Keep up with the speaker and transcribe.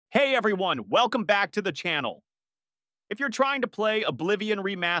Hey everyone, welcome back to the channel. If you're trying to play Oblivion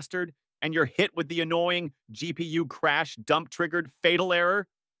Remastered and you're hit with the annoying GPU crash dump-triggered fatal error,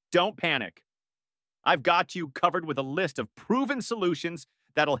 don't panic. I've got you covered with a list of proven solutions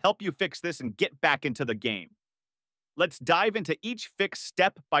that'll help you fix this and get back into the game. Let's dive into each fix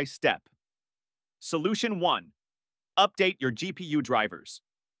step by step. Solution 1. Update your GPU drivers.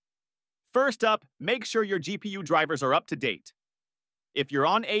 First up, make sure your GPU drivers are up to date. If you're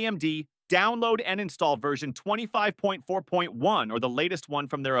on AMD, download and install version 25.4.1 or the latest one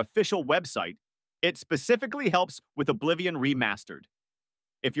from their official website. It specifically helps with Oblivion Remastered.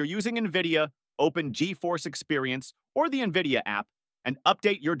 If you're using NVIDIA, open GeForce Experience or the NVIDIA app and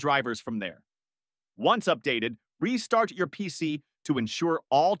update your drivers from there. Once updated, restart your PC to ensure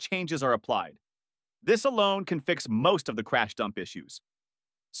all changes are applied. This alone can fix most of the crash dump issues.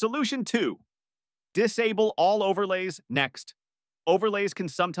 Solution 2. Disable all overlays next. Overlays can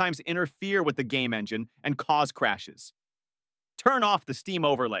sometimes interfere with the game engine and cause crashes. Turn off the Steam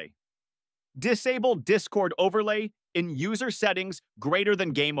overlay. Disable Discord overlay in user settings greater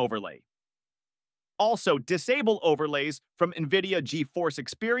than game overlay. Also, disable overlays from NVIDIA GeForce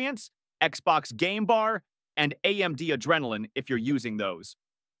Experience, Xbox Game Bar, and AMD Adrenalin if you're using those.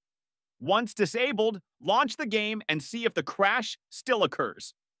 Once disabled, launch the game and see if the crash still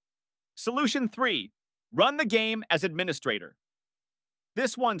occurs. Solution 3. Run the game as administrator.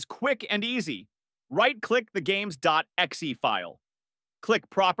 This one's quick and easy. Right-click the game's .exe file. Click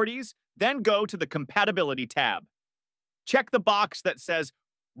Properties, then go to the Compatibility tab. Check the box that says,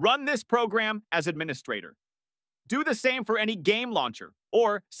 Run this program as administrator. Do the same for any game launcher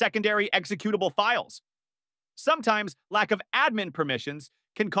or secondary executable files. Sometimes lack of admin permissions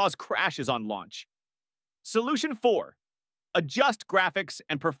can cause crashes on launch. Solution 4. Adjust graphics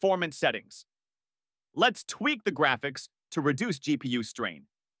and performance settings. Let's tweak the graphics to reduce GPU strain.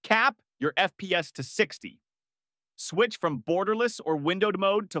 Cap your FPS to 60. Switch from borderless or windowed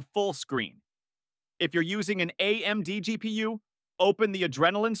mode to full screen. If you're using an AMD GPU, open the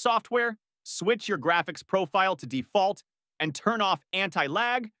Adrenalin software, switch your graphics profile to default, and turn off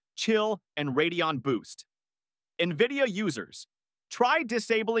anti-lag, chill, and Radeon Boost. NVIDIA users, try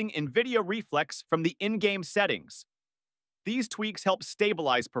disabling NVIDIA Reflex from the in-game settings. These tweaks help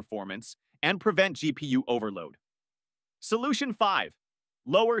stabilize performance and prevent GPU overload. Solution 5.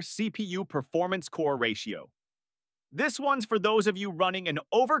 Lower CPU performance core ratio. This one's for those of you running an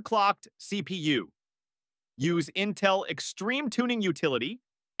overclocked CPU. Use Intel Extreme Tuning Utility,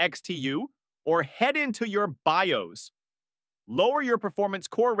 XTU, or head into your BIOS. Lower your performance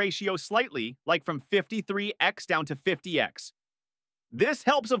core ratio slightly, like from 53x down to 50x. This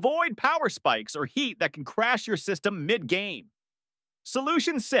helps avoid power spikes or heat that can crash your system mid-game.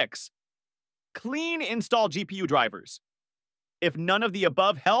 Solution 6. Clean install GPU drivers. If none of the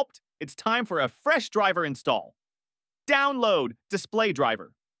above helped, it's time for a fresh driver install. Download Display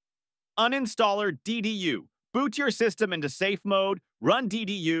Driver. Uninstaller DDU. Boot your system into safe mode, run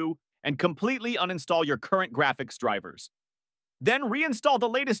DDU, and completely uninstall your current graphics drivers. Then reinstall the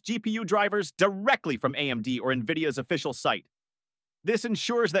latest GPU drivers directly from AMD or NVIDIA's official site. This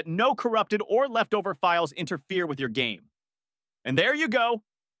ensures that no corrupted or leftover files interfere with your game. And there you go.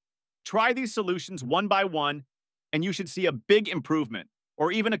 Try these solutions one by one, and you should see a big improvement,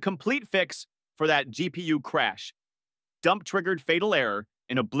 or even a complete fix for that GPU crash. Dump-triggered fatal error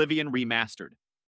in Oblivion Remastered.